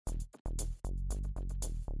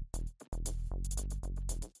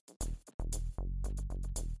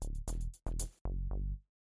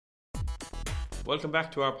Welcome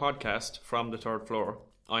back to our podcast from the third floor.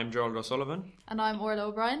 I'm Gerald O'Sullivan. And I'm Orla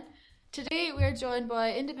O'Brien. Today we are joined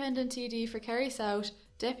by Independent TD for Kerry South,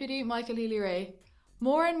 Deputy Michael Healy-Rae.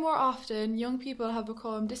 More and more often, young people have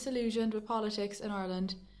become disillusioned with politics in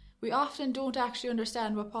Ireland. We often don't actually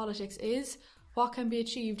understand what politics is, what can be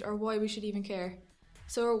achieved, or why we should even care.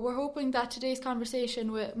 So we're hoping that today's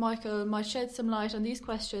conversation with Michael might shed some light on these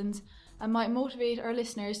questions and might motivate our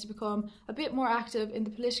listeners to become a bit more active in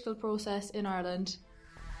the political process in Ireland.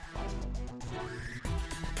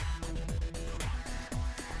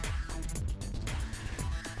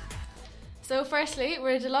 So firstly,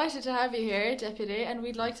 we're delighted to have you here, Deputy, and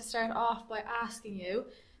we'd like to start off by asking you,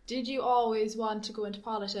 did you always want to go into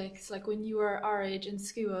politics? Like when you were our age in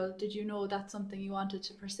school, did you know that's something you wanted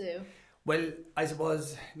to pursue? Well, I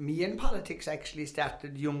suppose me in politics actually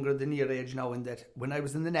started younger than your age now, in that when I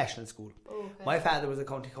was in the national school. Okay. My father was a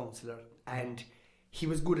county councillor and he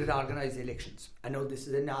was good at organising elections. I know this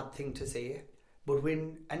is an odd thing to say, but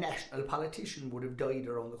when a national politician would have died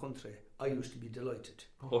around the country, I used to be delighted.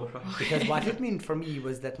 Oh, right. Because what it meant for me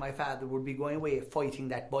was that my father would be going away fighting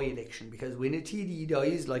that by-election, because when a TD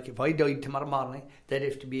dies, like if I died tomorrow morning, there'd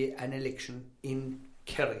have to be an election in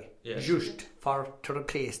Kerry, just to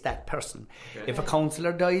replace that person. Okay. If a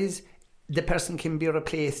councillor dies, the person can be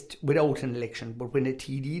replaced without an election, but when a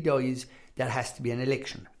TD dies, there has to be an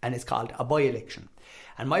election, and it's called a by-election.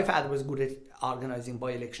 And my father was good at organising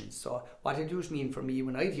by-elections, so what it used to mean for me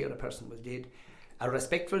when I'd hear a person was dead, a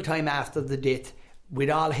respectful time after the death, we'd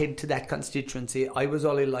all head to that constituency. I was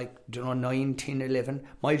only 9, 10, 11.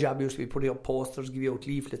 My job used to be putting up posters, give you out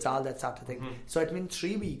leaflets, all that sort of thing. Mm-hmm. So it meant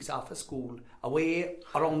 3 weeks off of school, away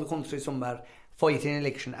around the country somewhere, fighting an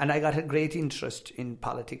election. And I got a great interest in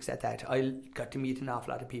politics at that. I got to meet an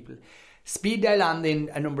awful lot of people. Speed dial on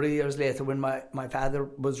then, a number of years later, when my father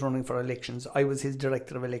was running for elections, I was his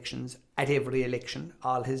director of elections at every election,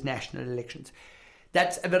 all his national elections.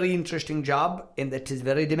 That's a very interesting job in that it is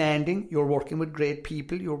very demanding. You're working with great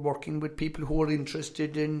people. You're working with people who are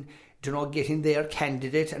interested in, getting their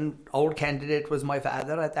candidate. And our candidate was my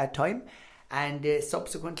father at that time. And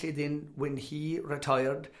subsequently then, when he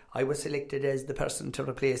retired, I was selected as the person to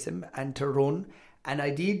replace him and to run. And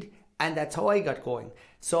I did. And that's how I got going.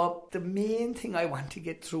 So the main thing I want to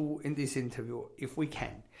get through in this interview, if we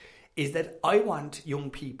can, is that I want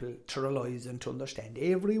young people to realise and to understand,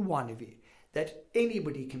 every one of you, that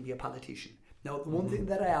anybody can be a politician. Now, the one thing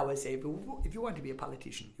that I always say, if you want to be a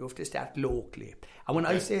politician, you have to start locally. And when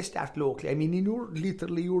I say start locally, I mean in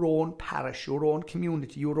literally your own parish, your own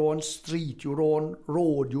community, your own street, your own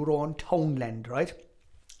road, your own townland, right?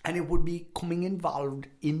 And it would be coming involved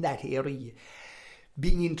in that area,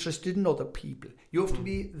 being interested in other people. You have to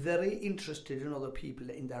be very interested in other people,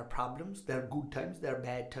 in their problems, their good times, their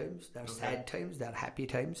bad times, their sad times, their happy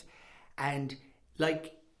times. And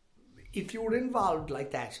if you're involved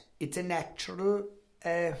like that, it's a natural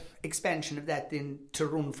expansion of that then to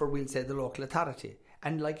run for, we'll say, the local authority.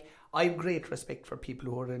 And I have great respect for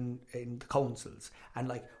people who are in the councils,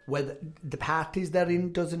 and whether the parties they're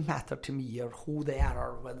in doesn't matter to me, or who they are,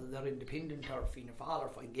 or whether they're independent or Fianna Fáil or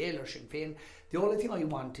Fine Gael or Sinn Féin. The only thing I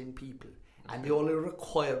want in people, and the only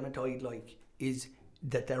requirement I'd like, is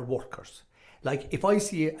that they're workers. If I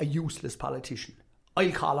see a useless politician, I'll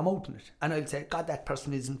call them out on it, and I'll say, God, that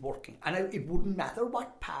person isn't working. And it wouldn't matter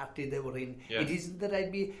what party they were in. Yeah. It isn't that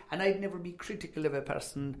I'd never be critical of a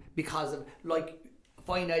person because of,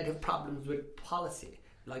 fine, I'd have problems with policy.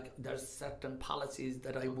 There's certain policies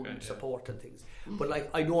that I wouldn't support and things. But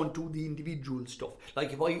I don't do the individual stuff.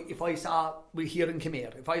 If I saw, we're here in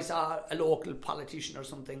Khmer, if I saw a local politician or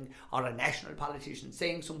something, or a national politician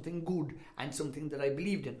saying something good and something that I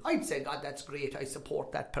believed in, I'd say, God, that's great, I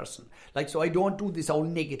support that person. So I don't do this all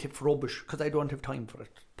negative rubbish, because I don't have time for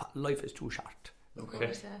it. Life is too short.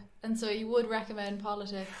 Okay. And so you would recommend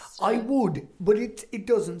politics? I would, but it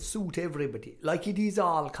doesn't suit everybody. It is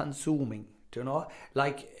all consuming,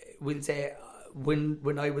 we'll say,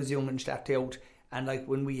 when I was young and started out, and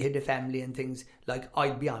when we had a family and things,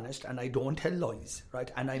 I'd be honest, and I don't tell lies,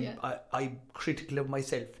 right? And I'm critical of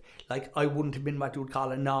myself. I wouldn't have been what you would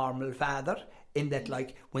call a normal father, in that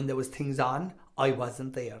when there was things on, I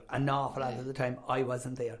wasn't there. An awful lot of the time, I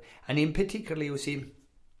wasn't there. And in particular, you see,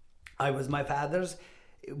 I was my father's,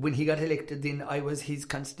 when he got elected, then I was his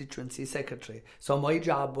constituency secretary. So my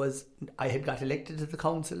job was, I had got elected to the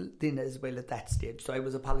council then as well at that stage. So I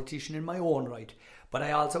was a politician in my own right. But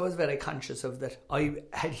I also was very conscious of that. I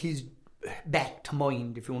had his back to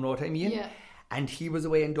mind, if you know what I mean. Yeah. And he was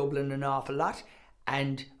away in Dublin an awful lot.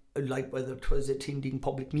 And whether it was attending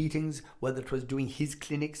public meetings, whether it was doing his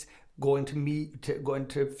clinics, going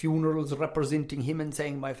to funerals representing him and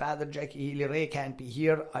saying my father Jackie Healy-Rae can't be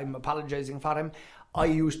here, I'm apologising for him. I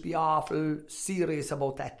used to be awful serious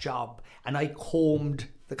about that job, and I combed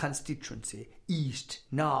the constituency, east,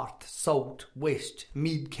 north, south, west,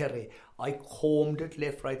 mid Kerry. I combed it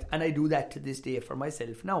left, right, and I do that to this day for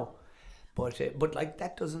myself now. But like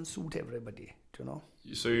that doesn't suit everybody, you know.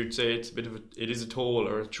 So you'd say it's it is a toll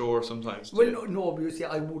or a chore sometimes. Well, no, but you see,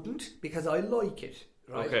 I wouldn't, because I like it,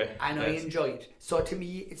 right? Okay. And yes. I enjoy it. So to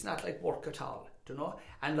me, it's not like work at all, you know.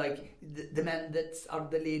 And like the man or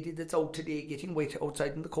the lady that's out today getting wet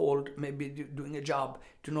outside in the cold, maybe doing a job,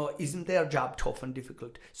 you know, isn't their job tough and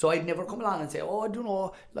difficult? So I'd never come along and say, oh, I don't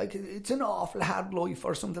know, like it's an awful hard life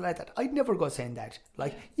or something like that. I'd never go saying that.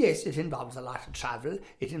 Like, yes, it involves a lot of travel.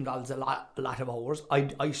 It involves a lot of hours.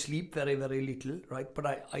 I sleep very, very little, right?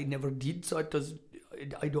 But I never did, so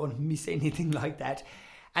I don't miss anything like that.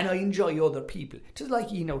 And I enjoy other people. Just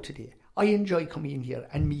like you know today. I enjoy coming in here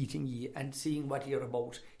and meeting you and seeing what you're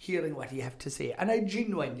about, hearing what you have to say. And I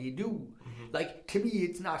genuinely do. Mm-hmm. Like, to me,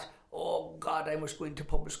 it's not, oh, God, I must go into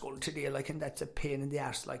public school today, like, and that's a pain in the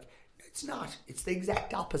arse. Like, it's not. It's the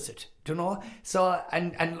exact opposite, you know? So,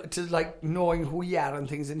 and just like knowing who you are and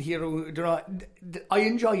things and hearing, you know, I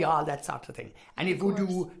enjoy all that sort of thing. And if we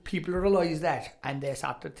do, people realise that and they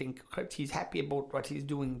sort of think, he's happy about what he's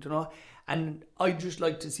doing, you know? And I just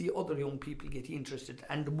like to see other young people get interested.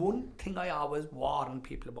 And the one thing I always warn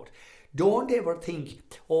people about, don't ever think,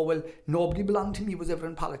 oh, well, nobody belonged to me was ever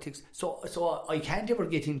in politics, so I can't ever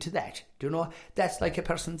get into that. Do you know? That's like a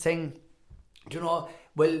person saying, do you know,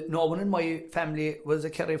 well, no one in my family was a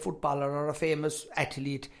Kerry footballer or a famous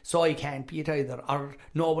athlete, so I can't be it either. Or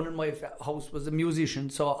no one in my house was a musician,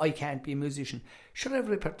 so I can't be a musician. Sure,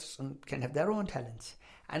 every person can have their own talents.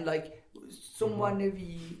 And like, someone of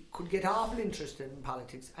you could get awful interested in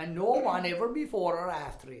politics, and no one ever before or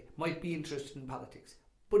after it might be interested in politics.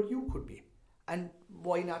 But you could be. And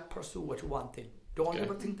why not pursue what you want then? Don't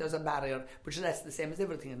ever think there's a barrier, but that's the same as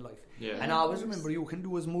everything in life. Yeah. And always remember, you can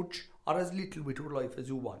do as much or as little with your life as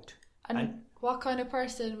you want. And what kind of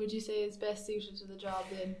person would you say is best suited to the job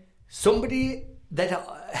then? Somebody that,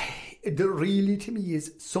 really to me,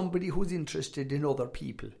 is somebody who's interested in other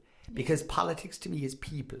people. Because politics to me is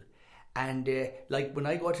people. And like when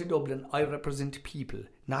I go to Dublin, I represent people,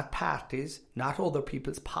 not parties, not other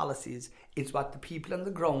people's policies. It's what the people on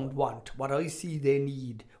the ground want, what I see they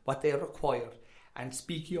need, what they require, and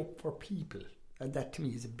speaking up for people. And that to me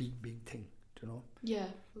is a big, big thing, you know? Yeah,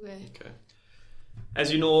 okay.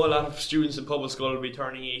 As you know, a lot of students in public school will be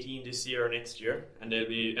turning 18 this year or next year, and they'll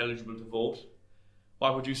be eligible to vote.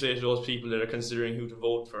 What would you say to those people that are considering who to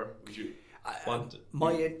vote for? Would you want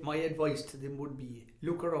my advice to them would be,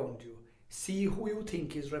 look around you. See who you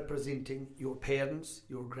think is representing your parents,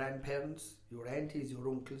 your grandparents, your aunties, your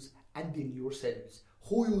uncles, and then yourselves.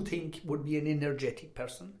 Who you think would be an energetic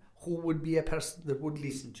person, who would be a person that would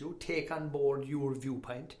listen to you, take on board your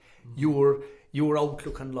viewpoint, your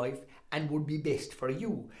outlook on life, and would be best for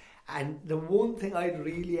you. And the one thing I'd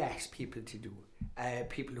really ask people to do,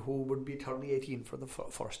 people who would be turning 18 for the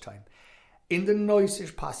first time, in the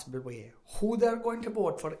nicest possible way, who they're going to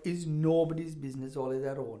vote for is nobody's business, all of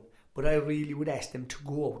their own. But I really would ask them to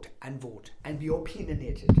go out and vote and be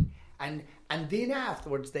opinionated. And then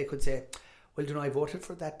afterwards they could say, well, you know, I voted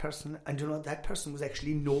for that person, and you know, that person was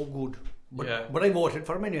actually no good. But I voted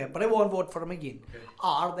for him anyway, but I won't vote for him again. Okay.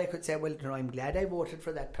 Or they could say, well, you know, I'm glad I voted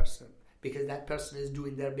for that person because that person is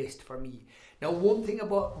doing their best for me. Now, one thing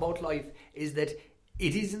about life is that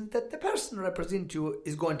it isn't that the person representing you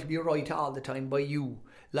is going to be right all the time by you.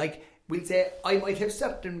 Like, we'll say, I might have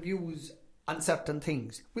certain views on certain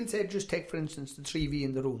things. We'll say, just take for instance the 3V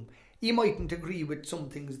in the room. He mightn't agree with some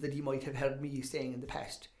things that he might have heard me saying in the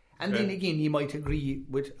past. And then again, he might agree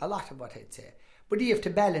with a lot of what I'd say. But you have to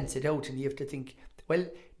balance it out, and you have to think, well,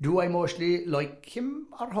 do I mostly like him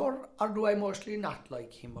or her, or do I mostly not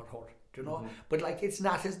like him or her? Do you know? Mm-hmm. But like, it's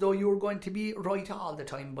not as though you're going to be right all the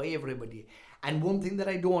time by everybody. And one thing that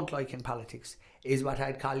I don't like in politics is what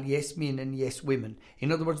I'd call yes men and yes women.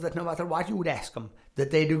 In other words, that no matter what you would ask them,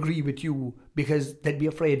 that they'd agree with you because they'd be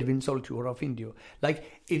afraid of insult you or offend you.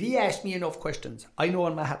 Like, if he asked me enough questions, I know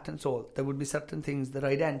in my heart and soul there would be certain things that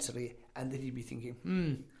I'd answer and that he'd be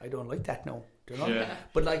thinking, I don't like that now. Do you know? Yeah.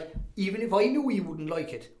 But like, even if I knew he wouldn't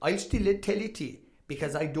like it, I'll still tell it to you,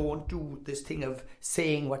 because I don't do this thing of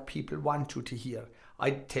saying what people want you to hear.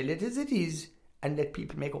 I tell it as it is and let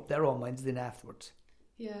people make up their own minds then afterwards.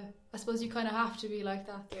 Yeah, I suppose you kind of have to be like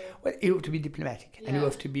that though. Well, you have to be diplomatic, and you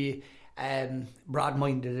have to be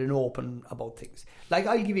broad-minded and open about things. Like,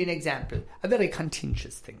 I'll give you an example, a very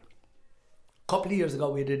contentious thing. couple of years ago,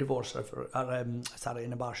 we had a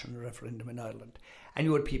an abortion referendum in Ireland. And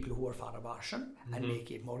you had people who were for abortion and make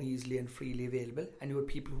it more easily and freely available. And you had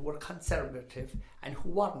people who were conservative and who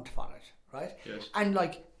weren't for it, right? Yes. And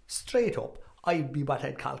like, straight up, I'd be what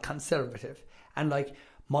I'd call conservative. And like,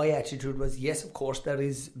 my attitude was, yes, of course, there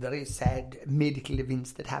is very sad medical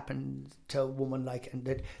events that happen to a woman, like, and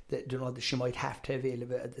that she might have to avail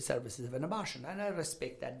of the services of an abortion. And I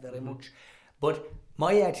respect that very much. But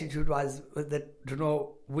my attitude was that,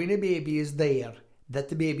 when a baby is there, that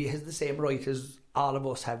the baby has the same right as all of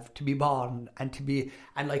us have to be born and to be,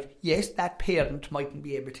 and like, yes, that parent mightn't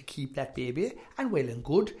be able to keep that baby, and well and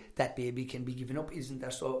good, that baby can be given up. Isn't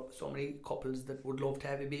there so many couples that would love to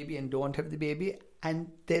have a baby and don't have the baby,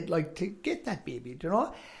 and they'd like to get that baby,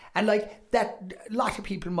 And like that, a lot of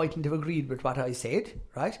people mightn't have agreed with what I said,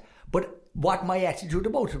 right? But what my attitude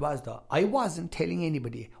about it was, though, I wasn't telling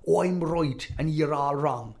anybody, oh, I'm right and you're all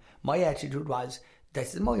wrong. My attitude was,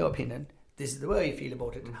 this is my opinion, this is the way I feel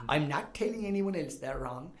about it. I'm not telling anyone else they're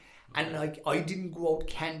wrong. And like, I didn't go out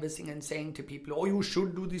canvassing and saying to people, oh, you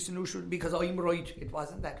should do this and you should, because I'm right. It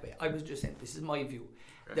wasn't that way. I was just saying, this is my view.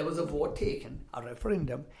 Okay. There was a vote taken, a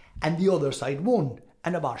referendum, and the other side won.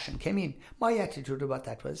 And abortion came in. My attitude about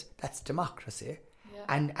that was, that's democracy.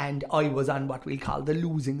 Yeah. And I was on what we'll call the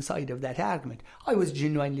losing side of that argument. I was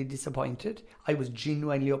genuinely disappointed. I was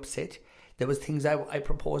genuinely upset. There was things I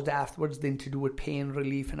proposed afterwards then to do with pain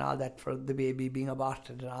relief and all that for the baby being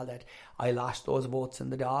aborted and all that. I lost those votes in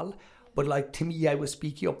the Dáil. But like, to me, I was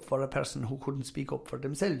speaking up for a person who couldn't speak up for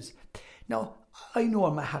themselves. Now, I know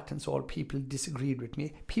in my heart and soul people disagreed with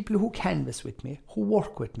me. People who canvass with me, who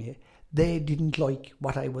work with me, they didn't like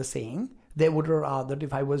what I was saying. They would have rather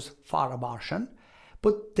if I was for abortion.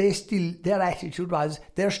 But their attitude was,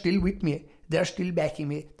 they're still with me. They're still backing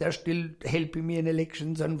me. They're still helping me in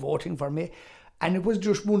elections and voting for me. And it was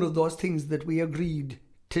just one of those things that we agreed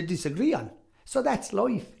to disagree on. So that's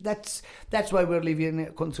life. That's why we're living in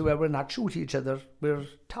a country where we're not shooting each other. We're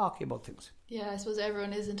talking about things. Yeah, I suppose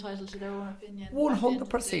everyone is entitled to their own opinion.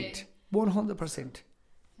 100%. 100%.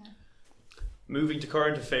 Moving to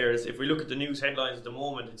current affairs, if we look at the news headlines at the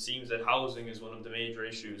moment, it seems that housing is one of the major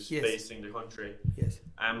issues facing the country. Yes.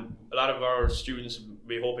 A lot of our students will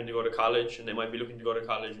be hoping to go to college, and they might be looking to go to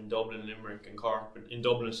college in Dublin, Limerick and Cork, but in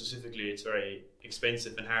Dublin specifically it's very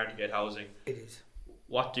expensive and hard to get housing. It is.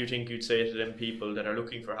 What do you think you'd say to them people that are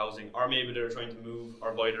looking for housing, or maybe they're trying to move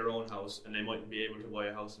or buy their own house and they mightn't be able to buy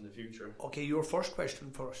a house in the future? Okay, your first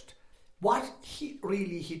question first. What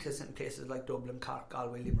really hit us in places like Dublin, Cork,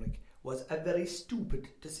 Galway, Limerick was a very stupid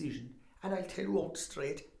decision, and I'll tell you out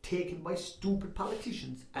straight, taken by stupid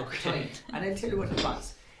politicians at the time. And I'll tell you what it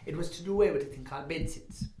was. It was to do away with a thing called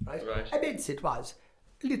bedsits, right? A bedsit was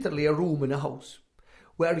literally a room in a house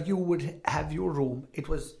where you would have your room. It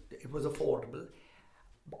was affordable.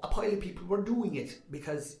 A pile of people were doing it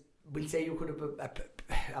because we'll say you could have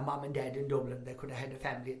a mom and dad in Dublin. They could have had a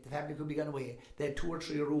family. The family could be gone away. They had 2 or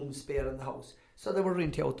 3 rooms spare in the house, so they were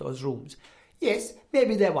renting out those rooms. Yes,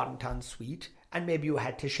 maybe they weren't en suite, and maybe you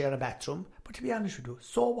had to share a bathroom, but to be honest with you,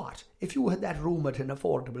 so what? If you had that room at an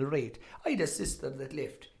affordable rate. I had a sister that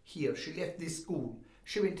left here. She left this school.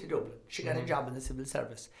 She went to Dublin. She got a job in the civil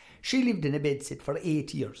service. She lived in a bedsit for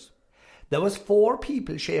 8 years. There was 4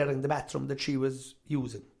 people sharing the bathroom that she was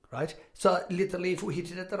using, right? So literally, if you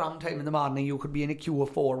hit it at the wrong time in the morning, you could be in a queue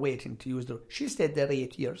of 4 waiting to use the room. She stayed there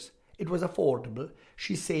 8 years. It was affordable.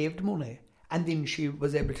 She saved money. And then she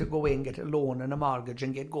was able to go away and get a loan and a mortgage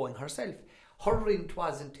and get going herself. Her rent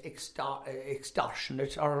wasn't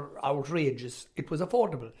extortionate or outrageous. It was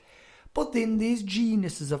affordable. But then these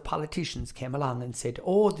geniuses of politicians came along and said,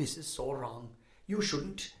 oh, this is so wrong. You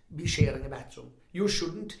shouldn't be sharing a bathroom. You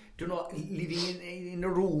shouldn't, living in a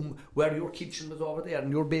room where your kitchen was over there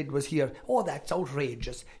and your bed was here. Oh, that's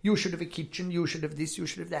outrageous. You should have a kitchen. You should have this. You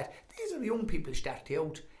should have that. These are young people starting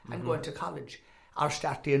out and going to college, or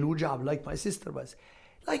starting a new job like my sister was.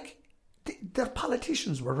 Like, their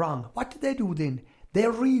politicians were wrong. What did they do then? They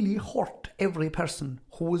really hurt every person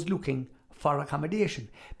who was looking for accommodation,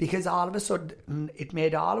 because all of a sudden it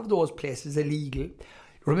made all of those places illegal.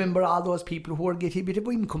 Remember, all those people who were getting a bit of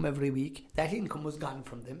income every week, that income was gone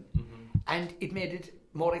from them, and it made it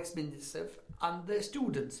more expensive on the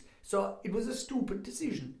students. So it was a stupid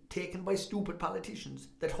decision taken by stupid politicians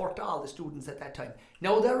that hurt all the students at that time.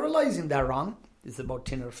 Now they're realising they're wrong. This is about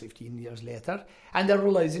 10 or 15 years later, and they're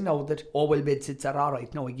realising now that, oh well, bedsits are all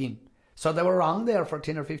right now again. So they were wrong there for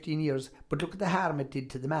 10 or 15 years, but look at the harm it did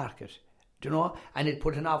to the market, and it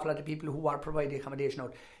put an awful lot of people who are providing accommodation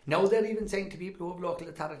out. Now they're even saying to people who have local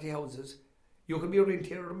authority houses, you can be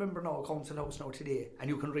renting, remember now, a council house now today, and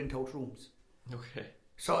you can rent out rooms. Okay.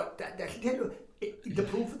 So that'll tell you, the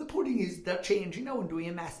proof of the pudding is they're changing now and doing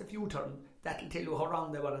a massive U-turn. That'll tell you how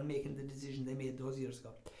wrong they were in making the decision they made those years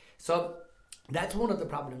ago. So that's one of the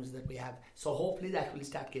problems that we have. So hopefully that will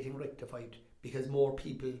start getting rectified because more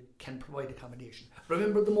people can provide accommodation.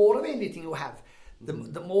 Remember, the more of anything you have,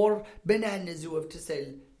 the more bananas you have to sell,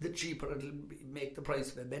 the cheaper it'll make the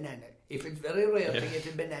price of a banana. If it's very rare to get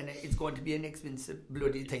a banana, it's going to be an expensive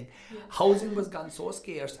bloody thing. Yeah. Housing was gone so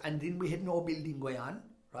scarce, and then we had no building going on,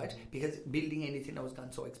 right? Because building anything now has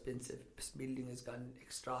gone so expensive. Building has gone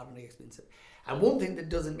extraordinarily expensive. And one thing that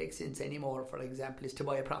doesn't make sense anymore, for example, is to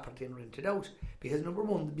buy a property and rent it out. Because number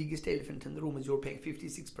one, the biggest elephant in the room is you're paying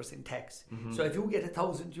 56% tax. So if you get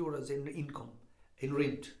 €1,000 in income, in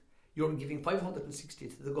rent, you're giving 560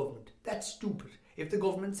 to the government. That's stupid. If the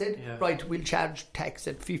government said, right, we'll charge tax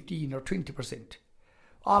at 15 or 20%,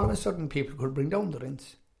 all of a sudden people could bring down the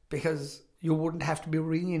rents because you wouldn't have to be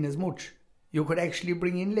bringing in as much. You could actually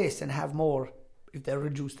bring in less and have more if they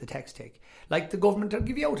reduce the tax take. Like the government are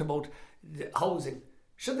giving out about the housing.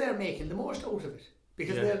 So they're making the most out of it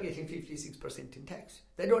because they're getting 56% in tax.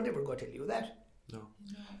 They don't ever go tell you that. No.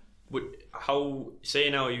 How, say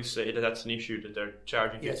now you say that that's an issue, that they're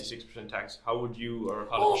charging 56% tax, how would you or a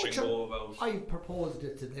politician go about? I proposed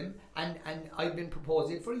it to them and I've been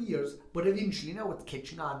proposing it for years, but eventually now it's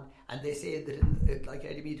catching on, and they say that like I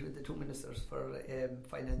had a meeting with the two ministers for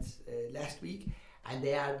finance last week, and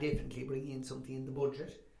they are definitely bringing in something in the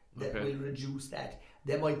budget that will reduce that.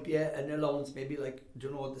 There might be an allowance, maybe like,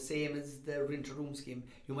 the same as the rent-a-room scheme.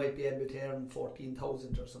 You might be able to earn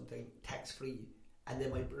 14,000 or something tax-free, and they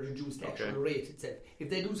might reduce the actual rate itself. If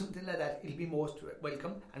they do something like that, it'll be most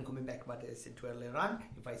welcome. And coming back to what I said to earlier on,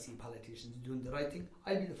 if I see politicians doing the right thing,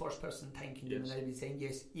 I'll be the first person thanking them, and I'll be saying,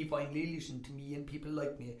 yes, he finally listened to me and people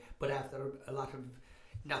like me, but after a lot of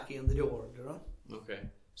knocking on the door, Okay.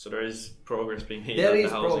 So there is progress being made. There is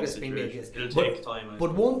progress being made, yes. It'll take time.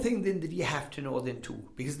 But one thing then that you have to know then too,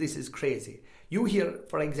 because this is crazy. You hear,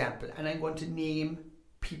 for example, and I'm going to name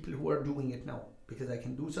people who are doing it now, because I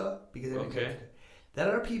can do so, because I'm interested. There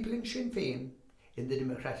are people in Sinn Féin, in the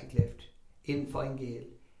Democratic Left, in Fine Gael,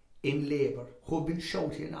 in Labour, who have been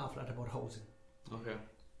shouting an awful lot about housing. Okay.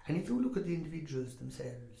 And if you look at the individuals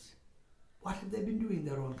themselves, what have they been doing in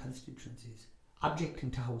their own constituencies?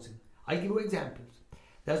 Objecting to housing. I'll give you examples.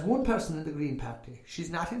 There's one person in the Green Party,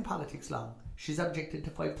 she's not in politics long, she's objected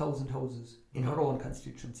to 5,000 houses in her own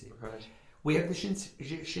constituency. Right. We have the Sinn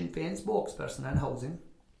Féin spokesperson on housing,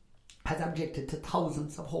 has objected to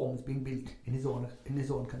thousands of homes being built in his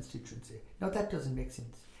own constituency. Now that doesn't make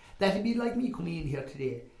sense. That'd be like me coming in here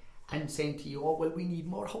today and saying to you, oh well, we need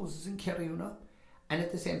more houses in Kerry, and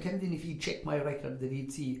at the same time then if he'd check my record that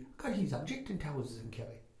he'd see, God, he's objecting to houses in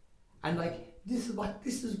Kerry. And this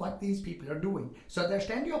is what these people are doing. So they're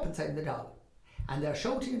standing up inside the Dáil and they're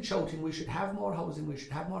shouting, we should have more housing,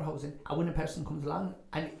 and when a person comes along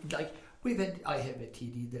and I have a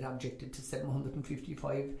TD that objected to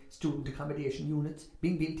 755 student accommodation units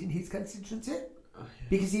being built in his constituency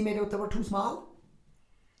because he made out they were too small.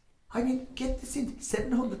 I mean, get this in,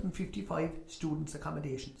 755 students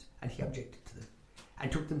accommodations, and he objected to them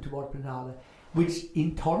and took them to Bord Penala, which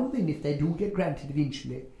in turn then, if they do get granted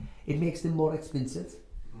eventually, it makes them more expensive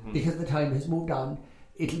because the time has moved on.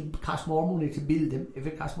 It'll cost more money to build them. If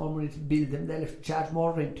it costs more money to build them, they'll have to charge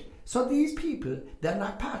more rent. So these people, they're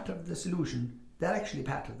not part of the solution. They're actually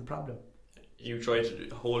part of the problem. You try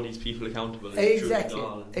to hold these people accountable.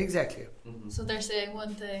 Exactly. So they're saying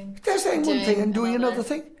one thing. They're saying one thing and doing another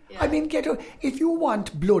thing. Yeah. I mean, if you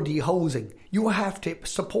want bloody housing, you have to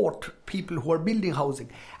support people who are building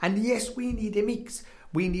housing. And yes, we need a mix.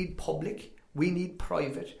 We need public, we need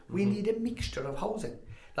private, we need a mixture of housing.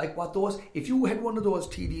 Like if you had one of those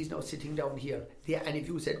TVs now sitting down here, and if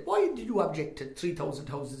you said, why did you object to 3,000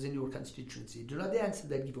 houses in your constituency? Do you know the answer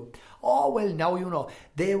they'd give you? Oh, well, now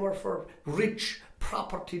they were for rich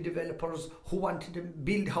property developers who wanted to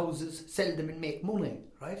build houses, sell them and make money,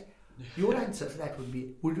 right? Your answer to that would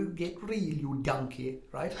be, would you get real, you donkey,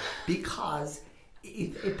 right? Because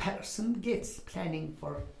if a person gets planning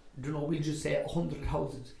for, we'll just say 100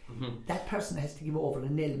 houses, that person has to give over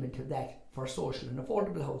an element of that for social and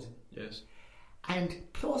affordable housing. Yes. And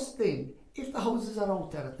plus then, if the houses are out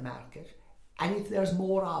there at the market, and if there's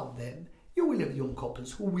more of them, you will have young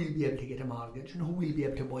couples who will be able to get a mortgage and who will be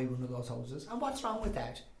able to buy one of those houses. And what's wrong with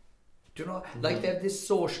that? Do you know, like they have this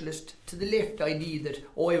socialist to the left idea that,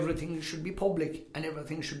 everything should be public and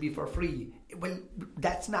everything should be for free. Well,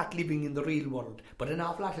 that's not living in the real world. But an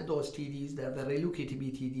awful lot of those TDs, they're very lucky to be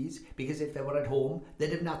TDs, because if they were at home,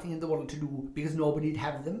 they'd have nothing in the world to do, because nobody'd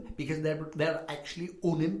have them, because they're actually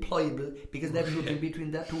unemployable, because they're looking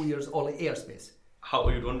between their 2 years all airspace.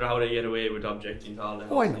 you'd wonder how they get away with objecting to all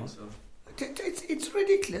that. I know. So. It's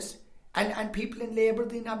ridiculous. And people in Labour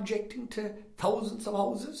then objecting to thousands of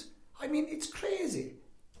houses. I mean, it's crazy.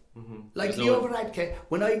 Mm-hmm. Like the override case,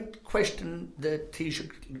 when I questioned the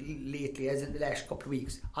Taoiseach lately, as in the last couple of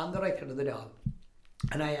weeks, on the record of the Dáil,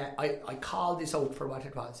 and I called this out for what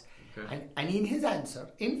it was. Okay. And in his answer,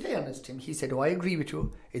 in fairness to him, he said, I agree with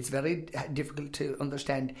you, it's very difficult to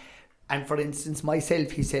understand. And for instance,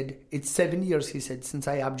 myself, he said, it's 7 years, he said, since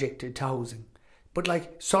I objected to housing. But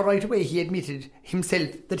so right away he admitted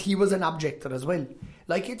himself that he was an objector as well.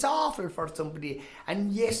 It's awful for somebody.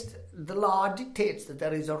 And yes, the law dictates that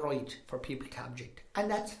there is a right for people to object.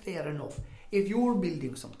 And that's fair enough. If you're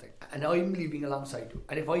building something and I'm living alongside you,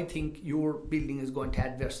 and if I think your building is going to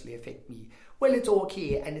adversely affect me, well, it's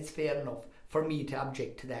okay and it's fair enough for me to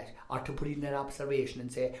object to that, or to put in an observation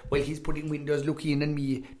and say, well, he's putting windows looking in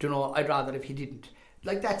me, I'd rather if he didn't.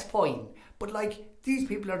 That's fine. But these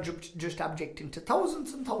people are just objecting to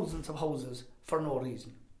thousands and thousands of houses for no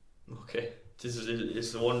reason. Okay.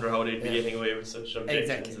 It's a wonder how they'd be getting away with such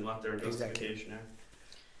objections and what their justification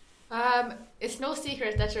are. It's no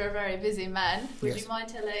secret that you're a very busy man. Would Yes. you mind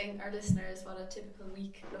telling our listeners what a typical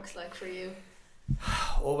week looks like for you?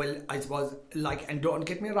 Oh, well, I suppose, and don't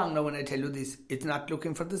get me wrong now when I tell you this, it's not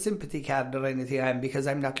looking for the sympathy card or anything, because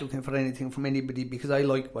I'm not looking for anything from anybody, because I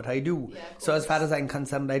like what I do. Yeah, so as far as I'm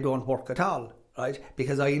concerned, I don't work at all, right?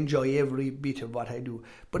 Because I enjoy every bit of what I do.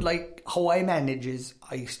 But how I manage is,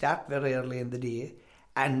 I start very early in the day,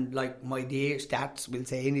 and my day starts, we'll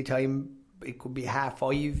say anytime, it could be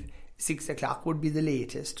 5:30, 6 o'clock would be the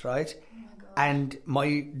latest, right? Oh my God. And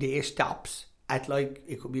my day stops at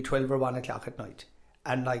it could be 12 or 1 o'clock at night.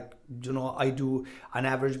 And I do an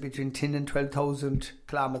average between 10 and 12,000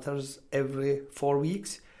 kilometres every 4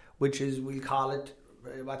 weeks, which is, we'll call it,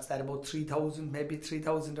 what's that, about 3,000, maybe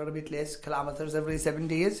 3,000 or a bit less kilometres every 7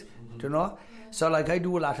 days, Mm-hmm. Yeah. So I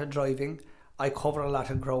do a lot of driving, I cover a lot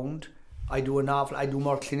of ground, I do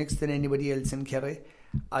more clinics than anybody else in Kerry,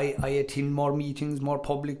 I attend more meetings, more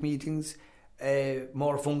public meetings,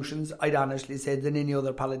 more functions, I'd honestly say, than any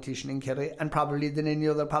other politician in Kerry, and probably than any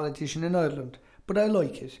other politician in Ireland. But I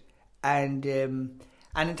like it. And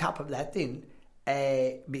on top of that then,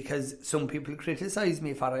 because some people criticise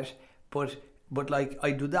me for it, but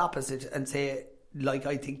I do the opposite and say,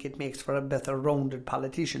 I think it makes for a better rounded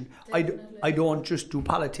politician. I don't just do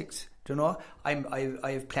politics, I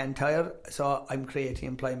have Plantire, so I'm creating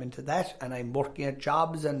employment to that, and I'm working at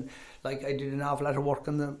jobs, and I did an awful lot of work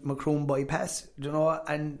on the Macroom bypass,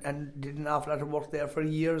 and did an awful lot of work there for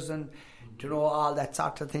years, and all that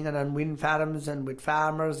sort of thing, and on wind farms and with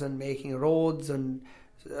farmers and making roads and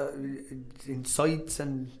in sites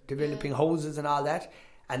and developing houses and all that.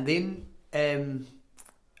 And then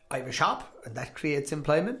I have a shop, and that creates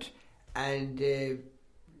employment, and I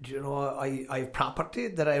have property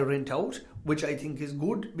that I rent out, which I think is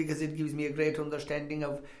good, because it gives me a great understanding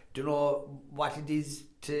of what it is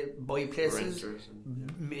to buy places,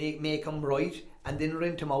 make them right, and then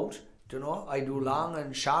rent them out. I do long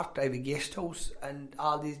and short, I have a guest house and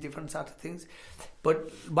all these different sort of things.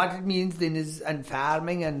 But what it means then is, and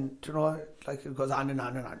farming, and it goes on and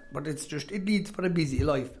on and on. But it leads for a busy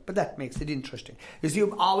life, but that makes it interesting. You see,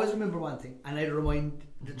 you always remember one thing, and I remind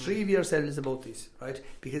the three of yourselves about this, right?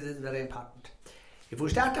 Because it's very important. If we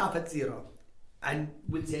start off at 0, and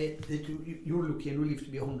we'll say that you're lucky and we live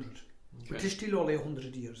to be 100, but it's still only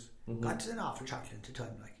 100 years. That's an awful short length of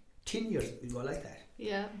time, 10 years will go like that.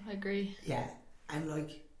 Yeah, I agree. Yeah, and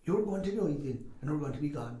you're going to die then, and we're going to be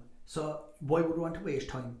gone. So why would you want to waste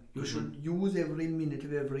time? You should use every minute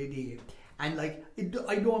of every day. And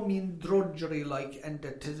I don't mean drudgery, and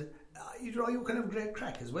that is, you can have great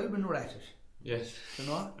crack as well when you're at it. Yes. I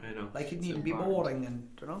know. It needn't be boring, and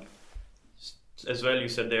As well, you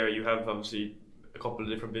said there, you have obviously a couple of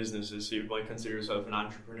different businesses, so you might consider yourself an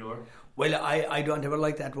entrepreneur. Well, I don't ever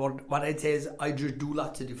like that word. What I'd say is I just do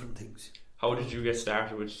lots of different things. How did you get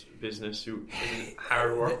started with business?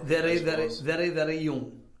 Hard work? Very, very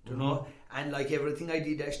young, And everything I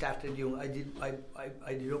did, I started young. I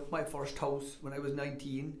did up my first house when I was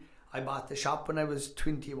 19. I bought the shop when I was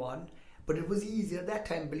 21. But it was easy at that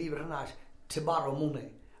time, believe it or not, to borrow money.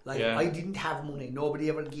 I didn't have money. Nobody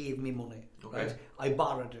ever gave me money. Okay. Right? I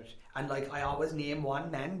borrowed it. And I always name one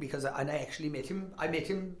man, because I actually met him. I met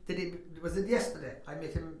him yesterday. I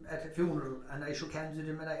met him at a funeral, and I shook hands with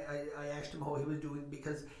him, and I asked him how he was doing,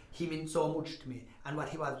 because he meant so much to me. And what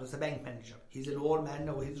he was a bank manager. He's an old man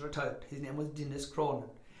now, he's retired. His name was Dennis Cronin.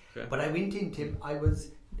 Okay. But I went into him, I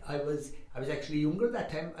was actually younger that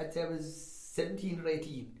time. I'd say I was 17 or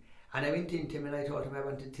 18. And I went into him and I told him I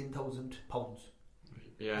wanted £10,000.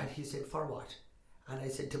 Yeah. And he said, for what? and I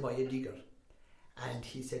said to buy a digger. And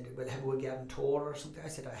he said, well, have we a guarantor or something? I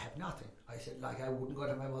said, I have nothing. I said, like, I wouldn't go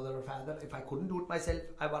to my mother or father. If I couldn't do it myself,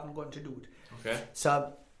 I wasn't going to do it. Okay.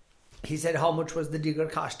 So he said, how much was the digger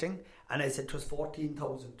costing? And I said, it was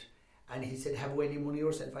 14,000. And he said, have you any money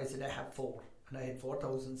yourself? I said, I have 4. And I had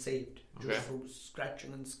 4,000 saved, just from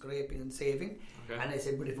scratching and scraping and saving. Okay. And I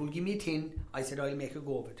said, but if you'll give me 10, I said, I'll make a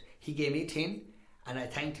go of it. He gave me 10, and I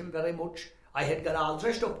thanked him very much. I had got all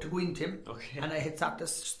dressed up to go into him, and I had started to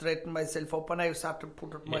straighten myself up, and I started to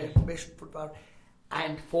put up my best foot bar.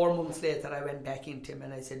 And 4 months later, I went back into him,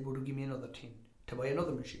 and I said, would you give me another 10 to buy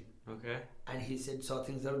another machine? Okay. And he said, so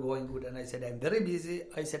things are going good. And I said, I'm very busy.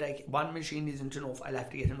 I said, one machine isn't enough. I'll have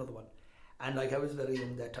to get another one. And like, I was very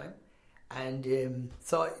young that time. And you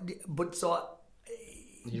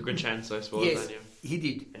could chance, I suppose. Yes, he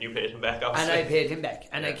did. And you paid him back, obviously. And I paid him back.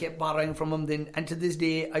 And I kept borrowing from him then. And to this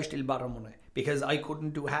day, I still borrow money. Because I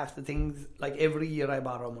couldn't do half the things. Like, every year I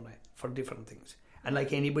borrow money for different things. And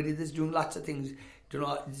like anybody that's doing lots of things,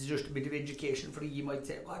 it's just a bit of education for you. You might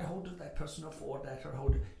say, God, how does that person afford that? Or how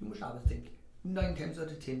do you must always think 9 times out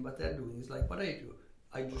of 10 what they're doing is like what I do.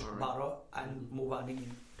 I just borrow and move on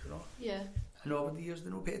again, Yeah. And over the years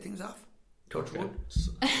they don't pay things off. Touch wood.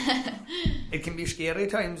 It can be scary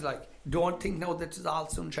times, like, don't think now that it's all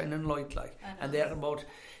sunshine and light, like. And they're about,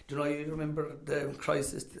 you remember the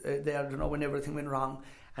crisis there, when everything went wrong.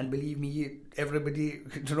 And believe me, everybody,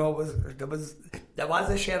 there was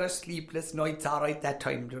a share of sleepless nights, all right, that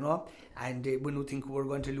time, and we don't think we were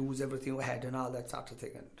going to lose everything we had and all that sort of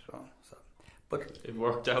thing, but it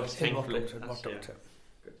worked out, thankfully. It worked out.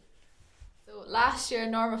 So last year,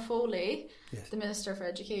 Norma Foley, the Minister for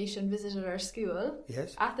Education, visited our school.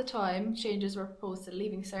 Yes. At the time, changes were proposed to the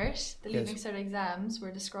Leaving Cert. The Leaving Cert exams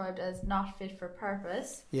were described as not fit for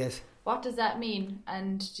purpose. Yes. What does that mean?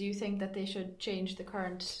 And do you think that they should change the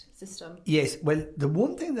current system? Yes. Well, the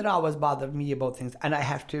one thing that always bothered me about things, and I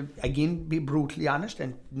have to, again, be brutally honest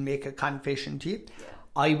and make a confession to you. Yeah.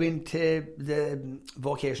 I went to the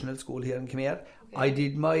vocational school here in Khmer. Okay. I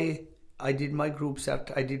did my group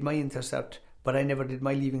cert, I did my inter-cert, but I never did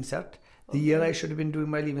my Leaving Cert. The year I should have been doing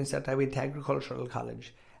my Leaving Cert, I went to Agricultural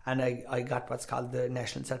College, and I got what's called the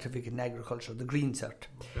National Certificate in Agriculture, the Green Cert.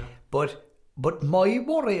 Okay. But my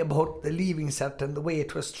worry about the Leaving Cert and the way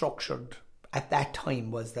it was structured at that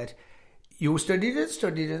time was that you studied,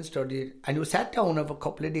 and you sat down over a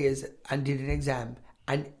couple of days and did an exam.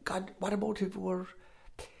 And God, what about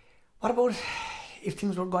if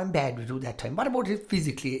things were going bad with you that time? What about if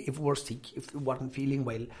physically, if we were sick, if we weren't feeling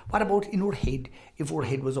well? What about in our head, if our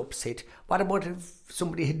head was upset? What about if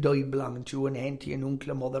somebody had died belonging to you, an auntie, an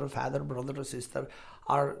uncle, a mother, a father, brother, or sister,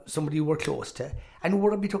 or somebody you were close to, and you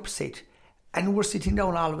were a bit upset, and you were sitting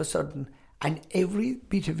down all of a sudden, and every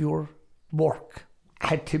bit of your work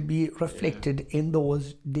had to be reflected in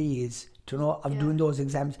those days, of doing those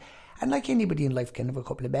exams. And like anybody in life can have a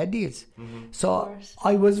couple of bad days. Mm-hmm. So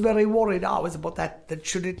I was very worried always about that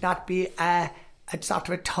should it not be a sort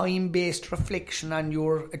of a time-based reflection on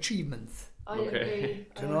your achievements. I agree.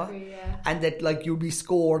 And that like you'll be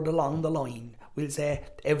scored along the line, we'll say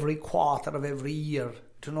every quarter of every year,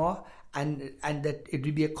 and that it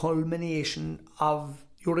will be a culmination of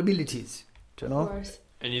your abilities, Of course.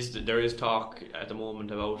 And there is talk at the moment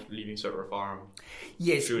about Leaving Cert reform.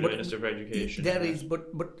 Yes, through the Minister for Education. There is, but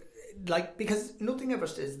like, because nothing ever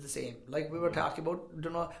stays the same. Like we were talking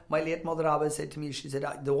about, my late mother always said to me, she said,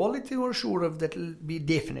 the only thing we're sure of that'll be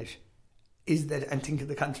definite is that, and think of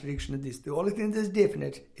the contradiction of this, the only thing that's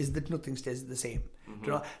definite is that nothing stays the same.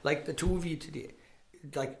 Mm-hmm. Like the two of you today,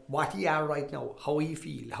 like what you are right now, how you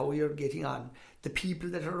feel, how you're getting on, the people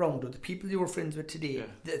that are around you, the people you were friends with today,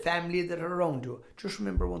 the family that are around you, just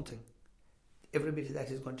remember one thing, every bit of that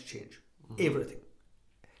is going to change. Mm-hmm. Everything.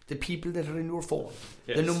 The people that are in your phone,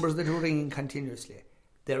 the numbers that are ringing continuously,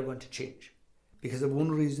 they're going to change. Because of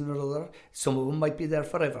one reason or other, some of them might be there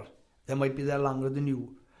forever. They might be there longer than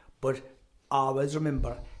you. But always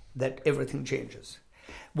remember that everything changes.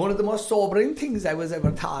 One of the most sobering things I was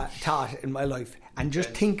ever taught in my life, and just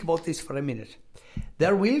think about this for a minute.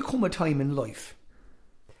 There will come a time in life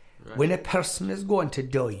when a person is going to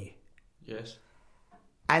die. Yes.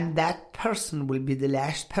 And that person will be the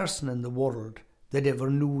last person in the world that ever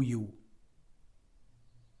knew you.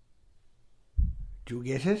 Do you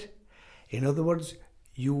get it? In other words,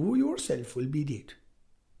 you yourself will be dead.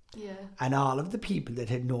 Yeah. And all of the people that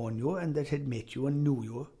had known you and that had met you and knew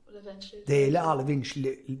you, they'll all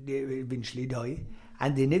eventually die.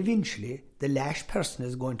 And then eventually, the last person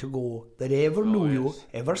is going to go that ever knew you,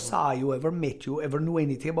 ever saw you, ever met you, ever knew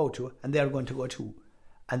anything about you, and they're going to go too.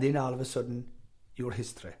 And then all of a sudden, your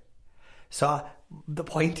history. So the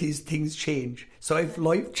point is things change. So if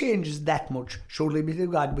life changes that much, surely be to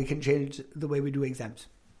God we can change the way we do exams.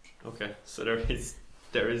 Okay, so there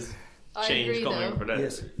is I change agree, coming though. for that.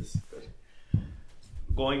 Yes.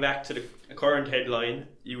 Going back to the current headline,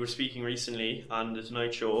 you were speaking recently on the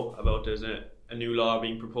Tonight Show about there's a new law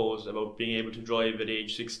being proposed about being able to drive at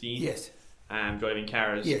age 16. Yes. Driving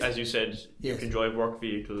cars. Yes. As you said, you can drive work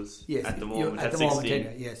vehicles at the moment. At the 16. moment,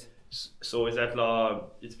 anyway, yes. So is that law,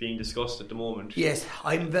 it's being discussed at the moment? Yes,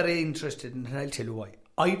 I'm very interested in it, and I'll tell you why.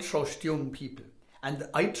 I trust young people, and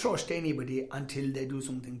I trust anybody until they do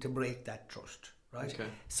something to break that trust, right? Okay.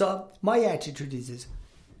 So my attitude is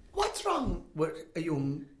what's wrong with a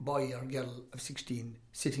young boy or girl of 16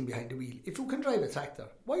 sitting behind the wheel? If you can drive a tractor,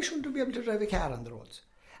 why shouldn't you be able to drive a car on the roads?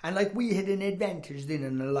 And like we had an advantage then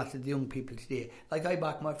in a lot of the young people today. Like I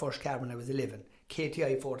bought my first car when I was 11,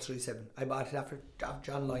 KTI 437. I bought it after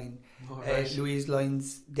John Lyon, Louise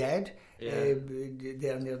Lyon's dad, there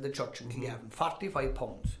near the church in Kilgavin,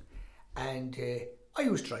 £45. And I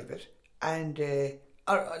used to drive it, and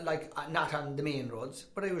not on the main roads,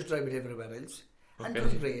 but I used to drive it everywhere else. And it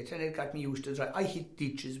was great, and it got me used to drive. I hit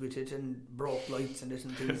ditches with it and broke lights and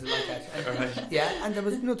things like that. And, yeah, and there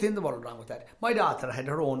was nothing in the world wrong with that. My daughter had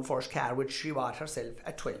her own first car, which she bought herself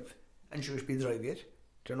at 12, and she used to be driving it.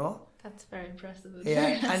 Do you know? That's very impressive.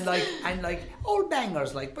 Yeah, and like old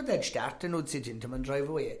bangers, like, but they'd start and would sit into them and drive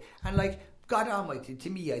away. And like, God Almighty, to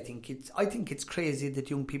me, I think it's crazy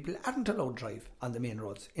that young people aren't allowed to drive on the main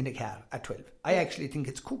roads in a car at 12. I actually think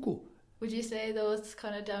it's cuckoo. Would you say, though, it's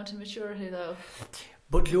kind of down to maturity, though?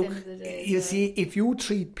 But look, Day, you see, if you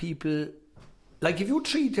treat people, like if you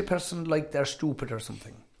treat a person like they're stupid or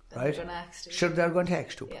something, then right? they're gonna act stupid. Sure, they're going to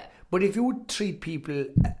act stupid. Yeah. But if you treat people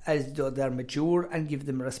as though they're mature and give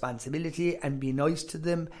them responsibility and be nice to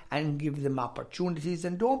them and give them opportunities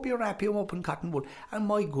and don't be wrapping them up in cotton wool. And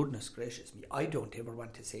my goodness gracious me, I don't ever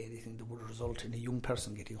want to say anything that would result in a young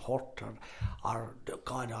person getting hurt or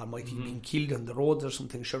God Almighty being killed on the roads or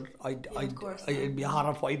something. Sure, I'd be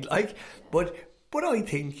horrified. But I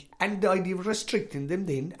think, and the idea of restricting them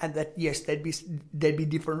then, and that yes, there'd be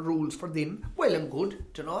different rules for them. Well and good,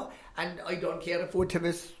 you know. And I don't care if we have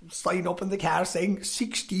a sign up in the car saying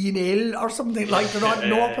 16L or something like that.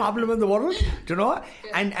 No problem in the world, you know.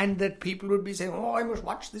 Yeah. And that people would be saying, oh, I must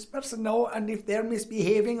watch this person now. And if they're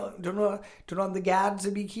misbehaving, you know, the guards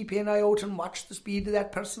would be keeping an eye out and watch the speed of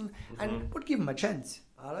that person, and would give them a chance.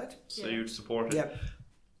 All right. So you'd support it. Yeah.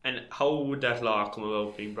 And how would that law come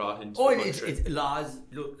about being brought into the country? It's laws.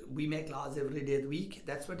 Look, we make laws every day of the week.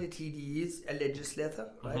 That's what a TD is, a legislator,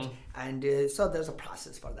 right? And so there's a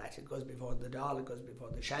process for that. It goes before the Dáil, it goes before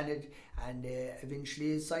the Seanad, and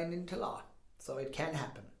eventually is signed into law. So it can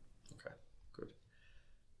happen. Okay, good.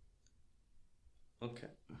 Okay,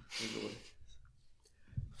 good.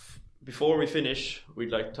 Before we finish, we'd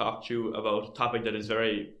like to talk to you about a topic that is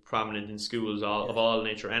very prominent in schools of all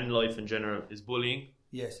nature and life in general, is bullying.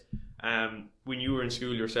 Yes. When you were in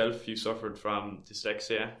school yourself, you suffered from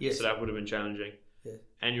dyslexia. Yes. So that would have been challenging. Yes.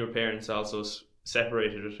 And your parents also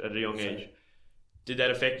separated it at a young age. Did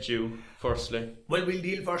that affect you, firstly? Well, we'll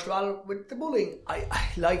deal first of all with the bullying.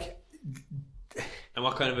 I like... And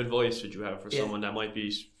what kind of advice would you have for someone that might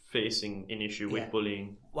be facing an issue with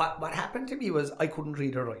bullying? What happened to me was I couldn't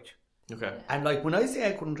read or write. Okay. And like when I say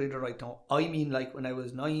I couldn't read or write now, I mean like when I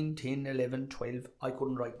was 9, 10, 11, 12, I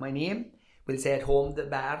couldn't write my name. We'll say at home the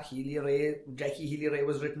bar, Healy-Rae, Jackie Healy-Rae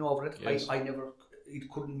was written over it. Yes. It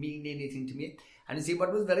couldn't mean anything to me. And you see,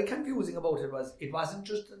 what was very confusing about it was, it wasn't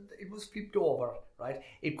just, it was flipped over, right?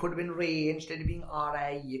 It could have been Ray instead of being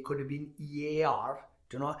R-I, it could have been E-A-R,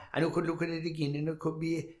 do you know? And you could look at it again and it could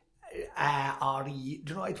be R-E,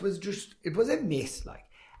 do you know? It was a mess, like.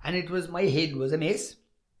 And my head was a mess.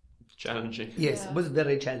 Challenging. Yes, it was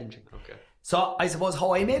very challenging. Okay. So I suppose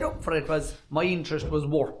how I made up for it was, my interest was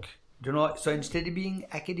work. You know, so instead of being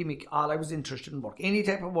academic, all I was interested in work. Any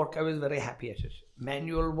type of work, I was very happy at it.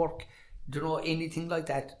 Manual work, you know, anything like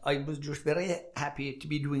that. I was just very happy to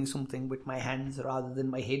be doing something with my hands rather than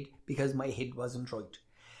my head, because my head wasn't right.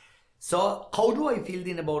 So how do I feel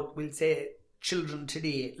then about, we'll say, children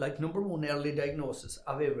today? Like, number one, early diagnosis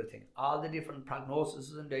of everything. All the different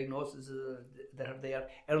prognoses and diagnoses that are there.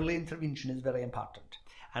 Early intervention is very important.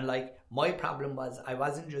 And like, my problem was, I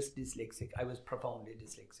wasn't just dyslexic, I was profoundly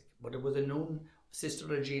dyslexic. But it was a known Sister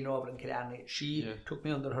Regina over in Killarney. She took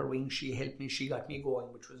me under her wing, she helped me, she got me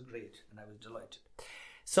going, which was great, and I was delighted.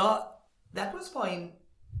 So that was fine,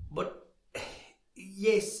 but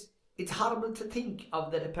yes, it's horrible to think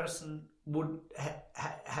of that a person would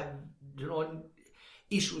have, you know,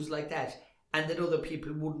 issues like that, and that other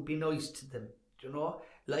people wouldn't be nice to them, you know?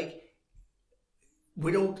 Like,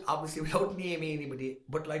 without naming anybody,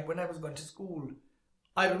 but like when I was going to school,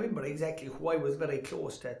 I remember exactly who I was very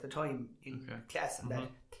close to at the time in class and that.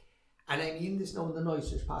 And I mean this now in the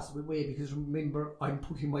nicest possible way, because remember, I'm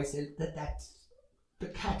putting myself that's the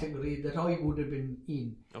category that I would have been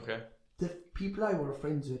in. Okay. The people I were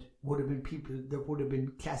friends with would have been people that would have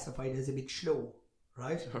been classified as a bit slow,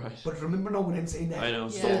 right? But remember now when I'm saying that, I know.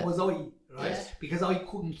 So was I, right? Yeah. Because I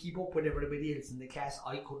couldn't keep up with everybody else in the class.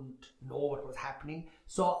 I couldn't know what was happening.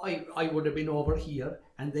 So I would have been over here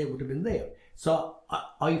and they would have been there. So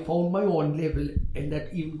I found my own level in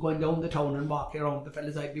that, even going down the town and walking around, the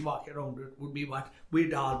fellas I'd be walking around with would be what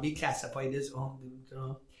we'd all be classified as,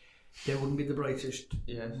 they wouldn't be the brightest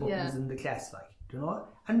buttons in the class, like,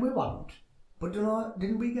 and we weren't. But,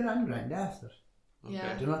 didn't we get on grand after?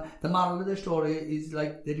 Yeah. The moral of the story is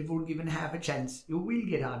like that if we're given half a chance, you will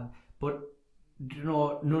get on. But,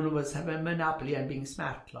 none of us have a monopoly on being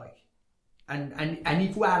smart, like. And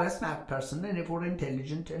if we are a smart person, and if we're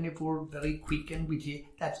intelligent, and if we're very quick and witty,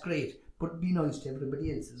 that's great. But be nice to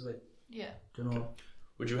everybody else as well. Yeah.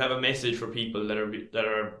 Would you have a message for people that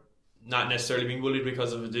are not necessarily being bullied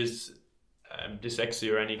because of this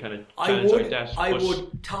dyslexia or any kind of challenge like that? I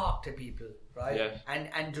would talk to people, right? Yeah.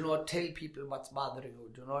 And tell people what's bothering you.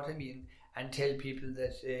 Do you know what I mean? And tell people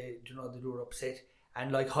that that you're upset.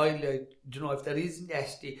 And like highlight, if there is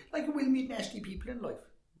nasty, like you will meet nasty people in life.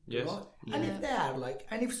 Yes. And if they are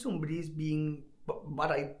and if somebody is being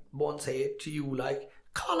what I won't say to you, like,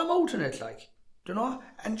 call them out on it, like,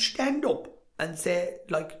 and stand up and say,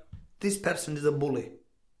 like, this person is a bully,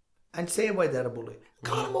 and say why they're a bully.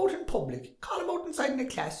 Call them out in public, call them out inside in the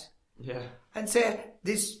class, and say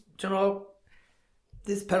this,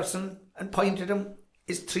 this person, and point at them,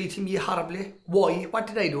 is treating me horribly. Why? What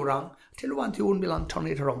did I do wrong? Tell you one thing, you wouldn't be long, turn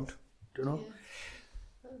it around. Yeah.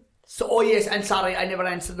 So, yes, and sorry, I never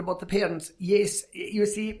answered about the parents. Yes, you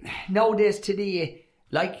see, nowadays today,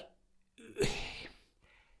 like,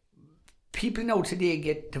 people now today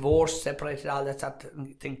get divorced, separated, all that sort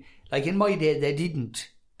of thing. Like, in my day, they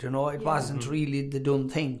didn't. It wasn't really the done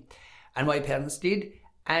thing. And my parents did.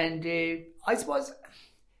 And I suppose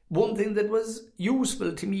one thing that was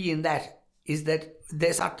useful to me in that is that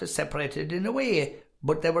they sort of separated in a way,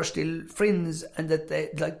 but they were still friends, and that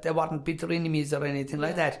they weren't bitter enemies or anything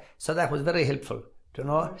like that. So that was very helpful,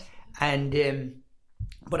 And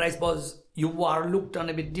but I suppose you were looked on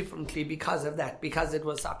a bit differently because of that, because it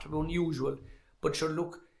was sort of unusual. But sure,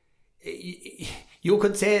 look, you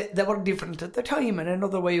could say they were different at the time, and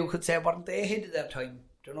another way you could say, weren't they ahead of their time?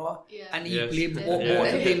 Yeah. And equally,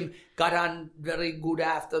 both of them got on very good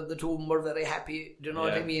after. The two of them were very happy. Do you know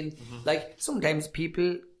what I mean? Like, sometimes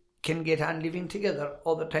people can get on living together,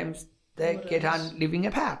 other times they get on living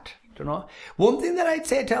apart. One thing that I'd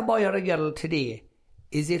say to a boy or a girl today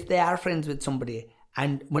is, if they are friends with somebody,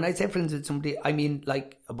 and when I say friends with somebody, I mean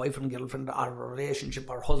like a boyfriend, girlfriend, or a relationship,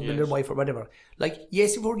 or husband or wife, or whatever. Like,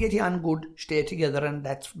 yes, if we're getting on good, stay together, and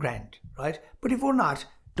that's grand, right? But if we're not,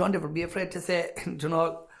 don't ever be afraid to say,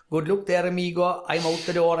 good luck there, amigo, I'm out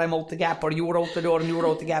the door, I'm out the gap, or you're out the door and you're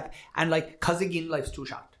out the gap. And like, because again, life's too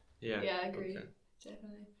short. Yeah, I agree. Okay.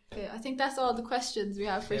 Definitely. Okay, I think that's all the questions we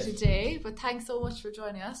have for today, but thanks so much for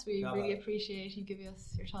joining us. We really appreciate you giving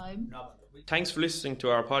us your time. Thanks for listening to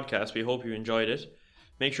our podcast. We hope you enjoyed it.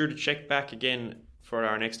 Make sure to check back again for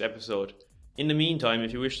our next episode. In the meantime,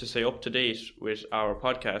 if you wish to stay up to date with our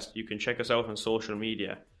podcast, you can check us out on social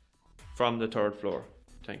media from the third floor.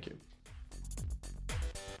 Thank you.